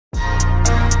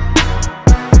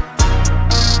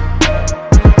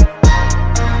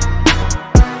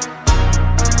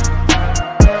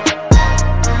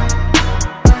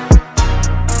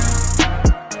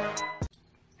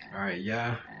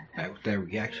up their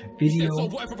reaction video. So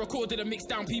whatever recorded and mixed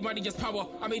down, P money just power.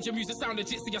 I made your music sound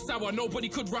legit, so you're sour. Nobody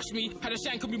could rush me. Had a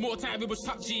shank on me more time, it was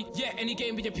top G. Yeah, and he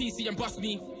gave me a PC and bust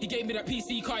me. He gave me that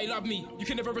PC car, he loved me. You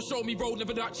can never show me road,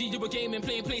 never that G. You were gaming,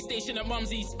 playing PlayStation at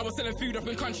Mumsy's. I was selling food up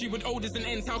in country with odors and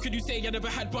ends. How could you say you never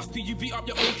had bust P? You beat up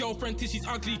your old girlfriend till she's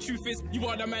ugly. Truth is, you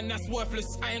are the man that's worthless.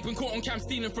 I ain't been caught on cam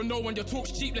stealing from no one. Your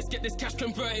talk's cheap, let's get this cash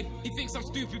converted. He thinks I'm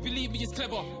stupid, believe me, he's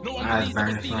clever. No one believes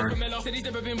I'm stealing from Ella. Said he's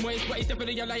never been waste, but he's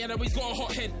definitely a liar. He's got a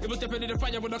hot head. It was definitely the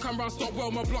fire when I come round, stop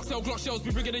well. My block sell Glock shells,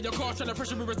 we bring it in your car, trying to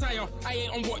pressure me retire. I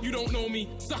ain't on what, you don't know me.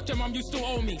 Suck your mum, you still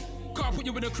owe me. Can't put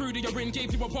you in a crew that you're in,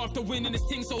 gave you a path to win in this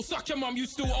thing, so suck your mum, you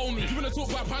still owe me. You wanna talk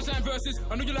about punchline verses?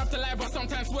 I know you'll have to lie, but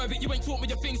sometimes swerve it. You ain't taught me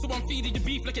your thing, so I'm feeding you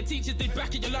beef like your teachers did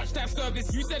back at your lunchtime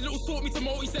service. You said little taught me to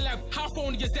multi-celeb. How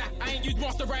phony is that? I ain't used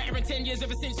Master Writer in 10 years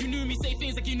ever since you knew me. Say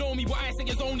things like you know me, what I say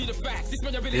is only the facts. This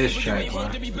man, you're really good, but you ain't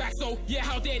holding me back. So yeah,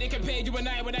 how dare they compare you and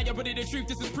I without you, but in the truth,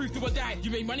 this is proof to a die.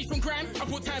 You made money from crime? I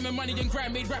put time and money in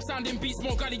grime. Made rap sounding beats,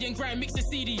 more gully in grime. Mix the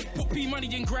CD, put P money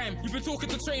in grime. You've been talking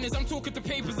to trainers, I'm talking to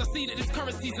papers. I see that this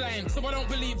currency's lying, so I don't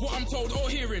believe what I'm told or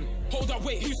hearing. Hold up,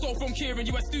 wait, who stole from Kieran?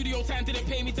 You had studio time, didn't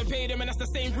pay me to pay them, and that's the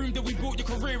same room that we built your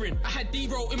career in. I had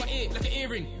D-roll in my ear like an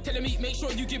earring, telling me make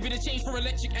sure you give me the change for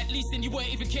electric, at least then you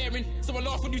weren't even caring. So I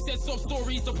laughed when you said sob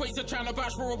stories, the points are trying to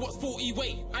vouch for what's 40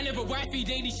 weight. I never wifey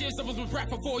daily shifts, I was with rap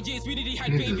for 4 years, we nearly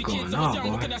had baby kids. I was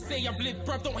young, what can I say, I've lived,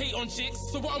 bruv, don't hate on chicks.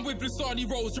 So what I'm with Blusani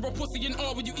rolls, you're a pussy in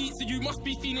R when you eat, so you must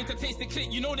be feeling to taste the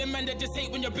click. You know them man that just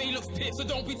hate when your bay looks pit, so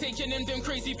don't be taking them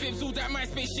crazy fibs, all that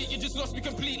MySpace shit, you just lost me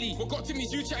completely. What got to me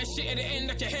is you chatting shit at the end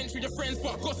like your hench with your friends,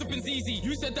 but gossiping's easy.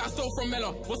 You said that I stole from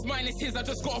Mella, what's mine is his, I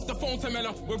just got off the phone to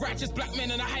Mella. We're righteous black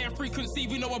men in a higher frequency,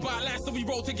 we know about life, so we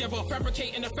roll together.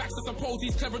 Fabricating the facts, I suppose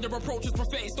he's clever, your approach is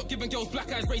prophetic. Stop giving girls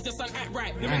black eyes, raise your son, act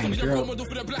right. Never told me the role model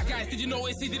for the black guys. Did you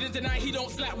notice he didn't deny he don't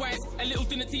slap wise? And Littles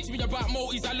didn't teach me about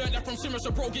moties, I learned that from Shimmer,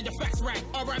 so bro, get your facts right.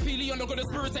 R.I.P. Leon, I got a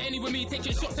spirit to any with me,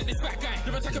 taking shots at this fat guy.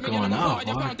 You're attacking me on the heart of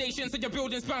your foundation, so your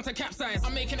building's bound to capsize.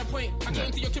 I'm making a point, I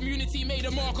came to your community, made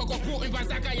a mark, I got brought in by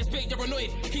Zagai's bait, you're annoyed.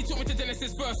 He took me to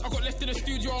Genesis first, I got left in the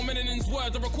studio on Melanin's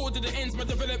words. I recorded the ends, my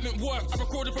development worked. I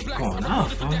recorded for Blacks, I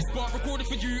recorded for Despot, recorded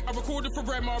for you, I recorded for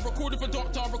Rema, recorded for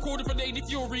Doctor, recorded for Lady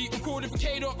Fury, recorded for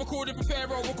K-Dot, recorded for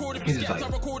Pharaoh, recorded for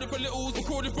Skepta, recorded for Littles,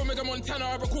 recorded for Mega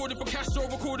Montana, recorded for Castro,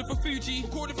 recorded for Fuji,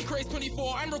 recorded for Craze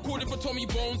 24, I'm recorded for Tommy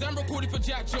Bones, I'm recorded for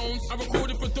Jack Jones, I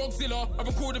recorded for Dogzilla, I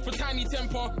recorded for Tiny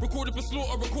Temper, recorded for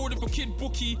Slaughter, recorded for Kid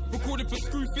Bookie, recorded for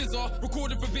Screw Fizzer,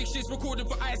 recorded for Big Shits, recorded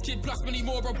for Ice Kid, plus many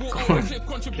more. I brought over Clip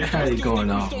contribution. Going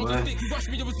off, you rushed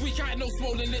me, it was weak, I had no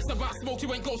swollen lips. About smoke,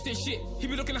 you ain't ghosting shit. He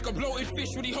be looking like a bloated fish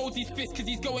when he holds his fist, cause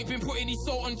he's going been putting his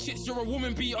salt on chits. You're a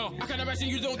woman beater. I can imagine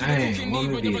you don't do the cooking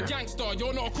neither. You're a gangster,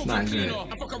 you're not a cooking cleaner.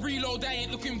 I fuck a reload, I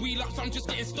ain't looking wheel up, so I'm just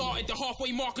getting started. The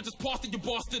halfway marker just passed it, you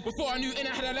bastard. Before I knew it,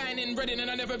 I had a line in Reading,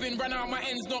 and I never been run out my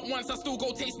ends, not once. I still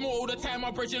go taste more all the time.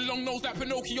 My bridge and long nose like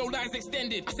Pinocchio, lines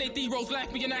extended. I say D-Rose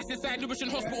life, me and nice inside Lewisham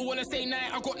Hospital on the same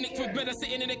night. I got nicked with murder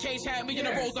sitting in a cage, had me and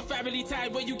the rolls are family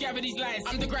tied where you gather these lies.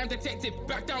 I'm the crime detective,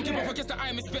 back down, give up against that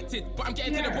I'm expected. But I'm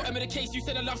getting to the bottom of the case. You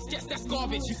said I love skets, that's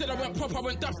garbage. You said I went pop, I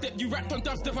went dubstep. You rapped on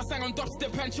dubstep, I sang on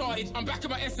dubstep and charted. I'm back in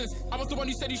my essence. I was the one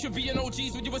who said you should be an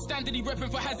OGs when you were standardly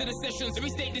repping for hazardous sessions. Let me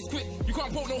state this quick, you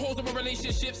can't poke no holes in my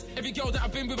relationships. Every girl that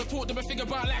I've been with, I taught them a thing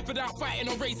about life without fighting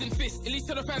or raising fists. At least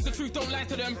tell the fans the truth, don't lie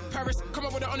to them. Paris, come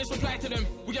up with an honest reply to them.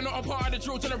 We are not a part of the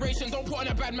drill generation. Don't put on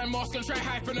a bad man mask and try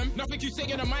hide from them. Nothing you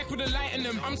say in a mic with a light in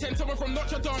them. I'm 10 someone from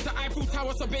Notre Dame to Eiffel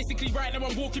Tower, so basically right now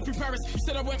I'm walking through Paris. You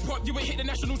said I went pop, you ain't hit the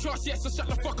national charts yet, so shut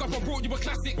the fuck up, I brought you a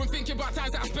classic. When thinking about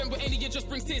times that I spent with any, it just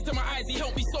brings tears to my eyes. He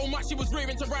helped me so much, he was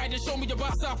rearing to ride and show me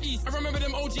about Southeast. I remember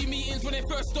them OG meetings when they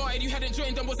first started, you hadn't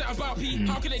joined them, was it about P?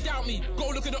 How could they doubt me? Go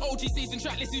look at the OG season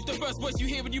track list, who's the first voice you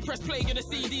hear when you press play on the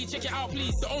CD, check it out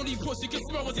please. The only puss you can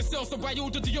smell was yourself, so buy all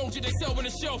the deodorant they sell on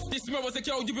the shelf. This smell was a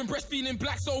girl, you've been breastfeeding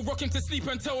black soul, rocking to sleep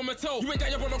until I'm a toe. You ain't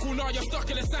diabolical now, you're stuck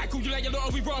in a cycle. You like a lot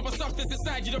of we rather substance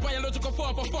inside you, the biological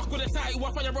father, fuck with a title.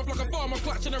 I fire off like a farmer,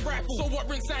 clutching a rifle. So what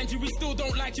ring signed you, we still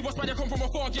don't like you. What's why you come from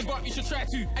afar, give up, you should try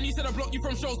to. And you said I blocked you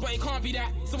from shows, but it can't be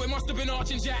that. So it must have been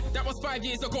Arch and Jack. That was 5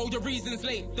 years ago, your reason's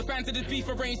late. The fans of this beef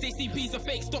arranged, they see P's are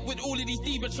fake. Stop with all of these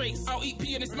diva traits. I'll eat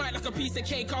P in this mic like a piece of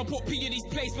cake. I'll put P in these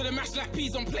plates for the mash like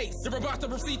peas on plates. They're about to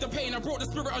receive the pain. I brought the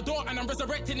spirit of dawn and I'm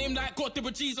resurrecting him like God did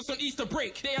with Jesus on Easter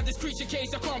break. They had this creature cage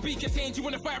that can't be contained. You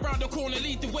wanna fight round the corner tone and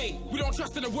lead the way. We don't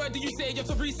trust in a word that you say, you're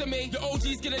Theresa May. Your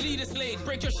OG's gonna lead us late.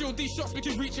 Break your shield, these shots make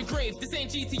you reach your grave. This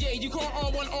ain't GTA, you can't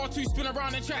R1, R2, spin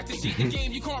around and try to cheat the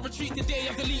game. You can't retreat today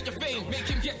as elite your fame. Make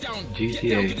him get down, get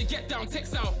down to the get down,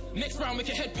 text out. Next round, make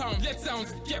your head pound, lead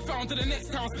sounds. Get found to the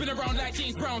next town, spin around like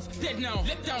James Brown's. Dead now,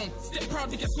 let down, step proud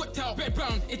to get swept out. Bed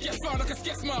bound, it gets found like a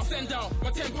sketch mouth. Send out,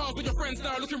 my 10 pounds with your friends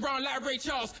now. Looking round like Ray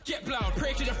Charles, get bloud.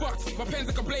 Pray to your fucked, my pen's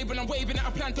like a blade when I'm waving it.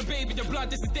 I plan to bathe in your blood,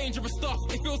 this is dangerous stuff.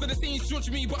 It feels like the scenes judge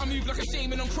me, but I move like a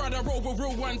shaman on crowd. I roll with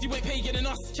real ones, you ain't pagan than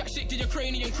us. Chat shit to your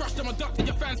cranium, crushed them, abducted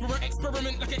your fans for an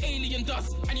experiment like an alien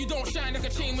does. And you don't shine like a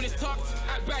chain when it's tucked.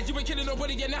 Act bad, you ain't killing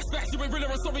nobody, and that's facts. You ain't realer,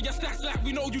 I'm sorry, your stats like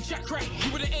we know you chat crap.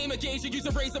 You wouldn't aim a gauge, you use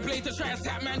a razor blade to try and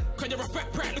tap, man. Cause you're a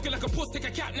fat prat, looking like a puss, take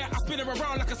a cat nap. I spin her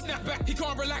around like a snapback. He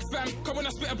can't relax, fam. Come when I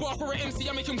spit a bar for an MC,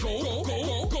 I make him go, go,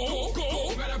 go, go,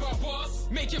 go. Mad about boss.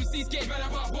 Make MCs get mad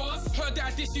about boss. Heard that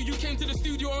I diss you, you came to the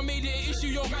studio and made it an issue.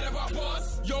 You're mad about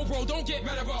boss. Yo, bro, don't get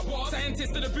mad about boss.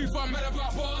 Scientist in the booth, I'm mad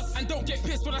about boss. And don't get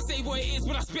pissed when I say what it is.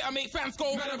 When I spit, I make fans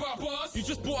go mad about boss. You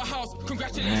just bought a house,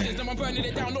 congratulations. And I'm burning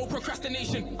it down, no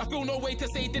procrastination. I feel no way to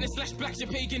say Dennis slash Black's your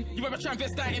pagan. You ever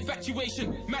transvestite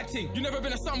infatuation? Mad thing, you never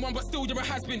been a someone, but still you're a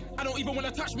has-been. I don't even want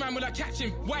to touch man when I catch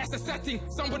him. Why it's a setting?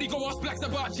 Somebody go ask Blacks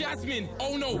about Jasmine.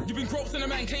 Oh no, you've been groped in a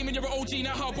man claiming you're an OG.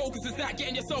 Now how bogus is that?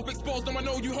 Getting yourself exposed. Now I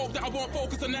know you hope that I won't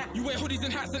focus on that. You wear hoodies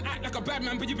and hats and act like a bad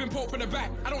man, but you've been poked from the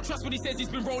back. I don't trust what he says, he's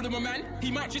been rolling my man.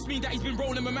 He might just mean that he's been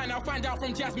rolling my man. I'll find out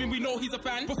from Jasmine, we know he's a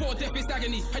fan. Before death is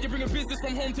agony. How you bring a business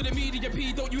from home to the media,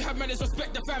 P? Don't you have manners?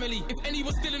 Respect the family. If any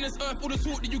was still in this earth, all the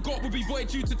talk that you got would be void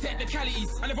due to technicalities.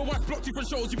 I never once blocked you from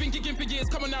shows. You've been gigging for years.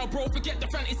 Come on now, bro. Forget the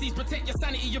fantasies. Protect your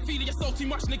sanity. You're feeling yourself too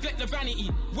much. Neglect the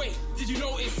vanity. Wait, did you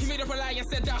notice? He made up a lie and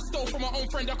said that I stole from my own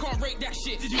friend. I can't rate that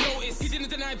shit. Did you notice? He didn't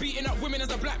deny beating up women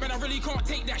as a black man. I really can't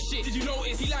take that shit. Did you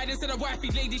notice? He lied and said a wifey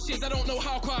lady shit. I don't know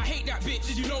how, cause I hate that bitch.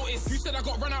 Did you notice? You said I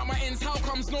got run out my ends. How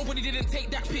comes nobody didn't take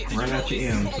that pic? Did you notice?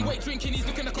 He put on weight drinking. He's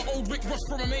looking like an old Rick Ross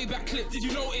from a Maybach clip. Did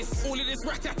you notice? All of this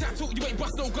rat-tat-tat talk. You ain't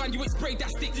bust no gun. You ain't sprayed that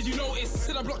stick. Did you notice?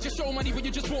 Said I blocked your show money when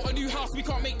you just bought a new house. We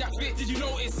can't make that fit. Did you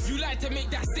notice? You lied to make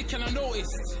that sick and I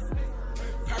noticed.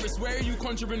 Paris, where are you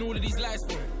conjuring all of these lies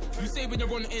from? You say when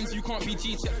you're on ends you can't be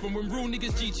G-checked, but when real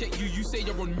niggas G-check you, you say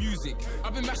you're on music.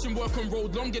 I've been mashing work on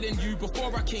road longer than you.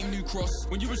 Before I came New Cross,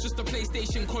 when you was just a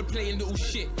PlayStation COD playing little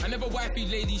shit. I never wifey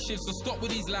lady shifts, so stop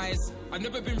with these lies. I've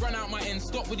never been run out my end,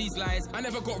 stop with these lies. I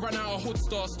never got run out of hood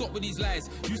star, stop with these lies.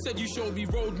 You said you showed me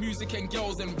road music and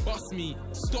girls and bust me,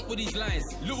 stop with these lies.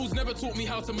 Littles never taught me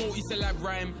how to multi-syllab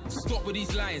rhyme, stop with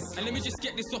these lies. And let me just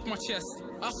get this off my chest.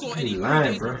 I saw Eddie 3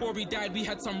 days before he died, we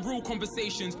had some real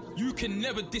conversations. You can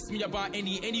never diss me about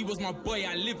Eddie was my boy,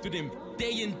 I lived with him.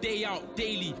 Day in, day out,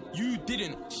 daily. You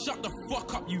didn't. Shut the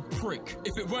fuck up, you prick.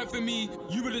 If it weren't for me,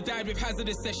 you would have died with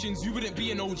hazardous sessions, you wouldn't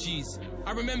be an OGs.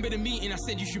 I remember the meeting, I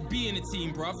said you should be in a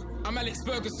team, bruv. I'm Alex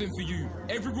Ferguson for you.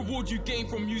 Every reward you gain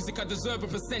from music, I deserve a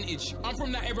percentage. I'm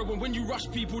from that era when you rush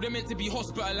people, they're meant to be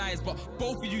hospitalized, but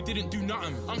both of you didn't do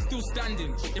nothing. I'm still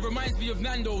standing. It reminds me of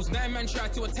Nando's. 9 men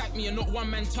tried to attack me and not 1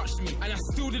 man touched me. And I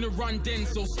still didn't run then,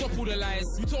 so stop all the lies.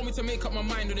 You told me to make up my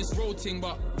mind on this road thing,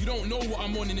 but you don't know what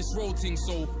I'm on in this road thing,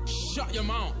 so shut your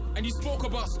mouth. And you spoke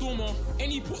about Stormer,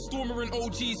 and he put Stormer in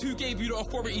OGs. Who gave you the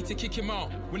authority to kick him out?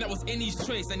 When that was Annie's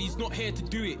choice and he's not here to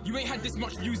do it. You ain't had this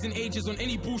much views in ages on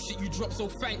any bullshit you dropped, so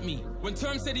thank me. When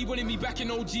Term said he wanted me back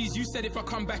in OGs, you said if I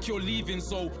come back you're leaving,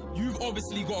 so you've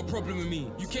obviously got a problem with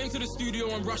me. You came to the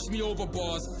studio and rushed me over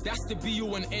bars. That's the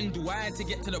be-all and end-all. I had to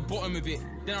get to the bottom of it.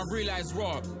 Then I realized,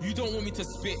 raw, you don't want me to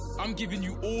spit. I'm giving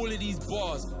you all of these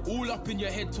bars, all up in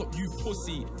your head top, you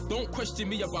pussy. Don't question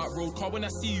me about road, car when I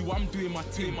see you, I'm doing my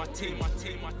team, my team, my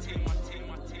team.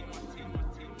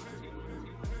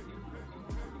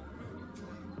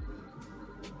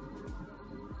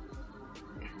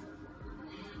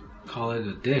 Call it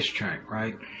a diss track,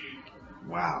 right?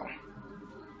 Wow.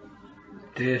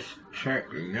 Diss track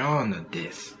beyond the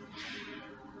diss.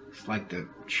 It's like the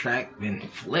track been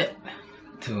flipped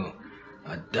to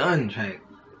a done track.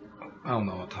 I don't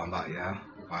know what I'm talking about, y'all.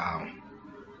 Wow.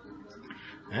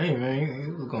 Hey, man,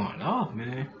 it was going off,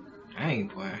 man. I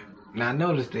ain't playing. Now, I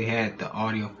noticed they had the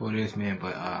audio for this, man,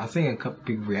 but I seen a couple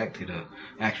people react to the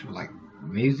actual, like,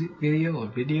 music video or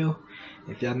video.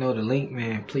 If y'all know the link,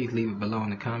 man, please leave it below in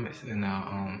the comments, and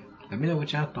let me know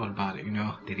what y'all thought about it, you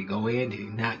know. Did he go in? Did he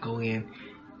not go in?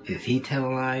 Is he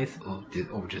telling lies? Or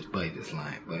just Buddy just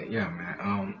lying? But, yeah,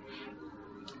 man,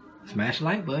 smash the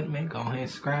like button, man. Go ahead and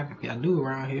subscribe if y'all new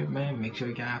around here, man. Make sure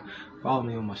y'all follow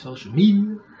me on my social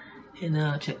media.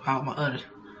 And check out my other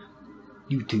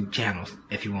YouTube channels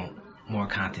if you want more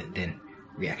content than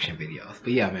reaction videos.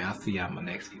 But yeah, man, I'll see y'all in my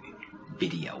next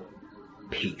video.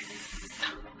 Peace.